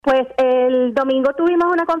Pues el domingo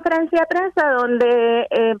tuvimos una conferencia de prensa donde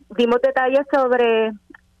dimos detalles sobre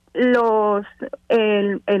el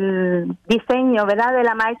diseño, ¿verdad?, de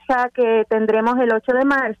la marcha que tendremos el 8 de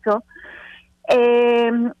marzo.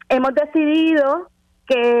 Hemos decidido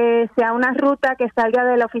que sea una ruta que salga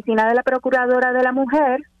de la oficina de la Procuradora de la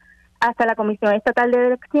Mujer hasta la Comisión Estatal de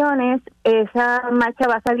Elecciones. Esa marcha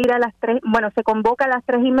va a salir a las 3, bueno, se convoca a las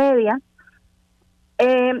 3:30.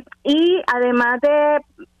 Y además de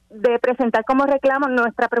presentar como reclamo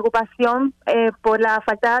nuestra preocupación por la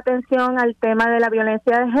falta de atención al tema de la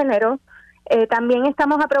violencia de género, también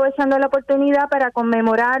estamos aprovechando la oportunidad para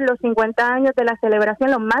conmemorar los 50 años de la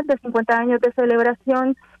celebración, los más de 50 años de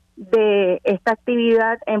celebración de esta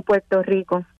actividad en Puerto Rico.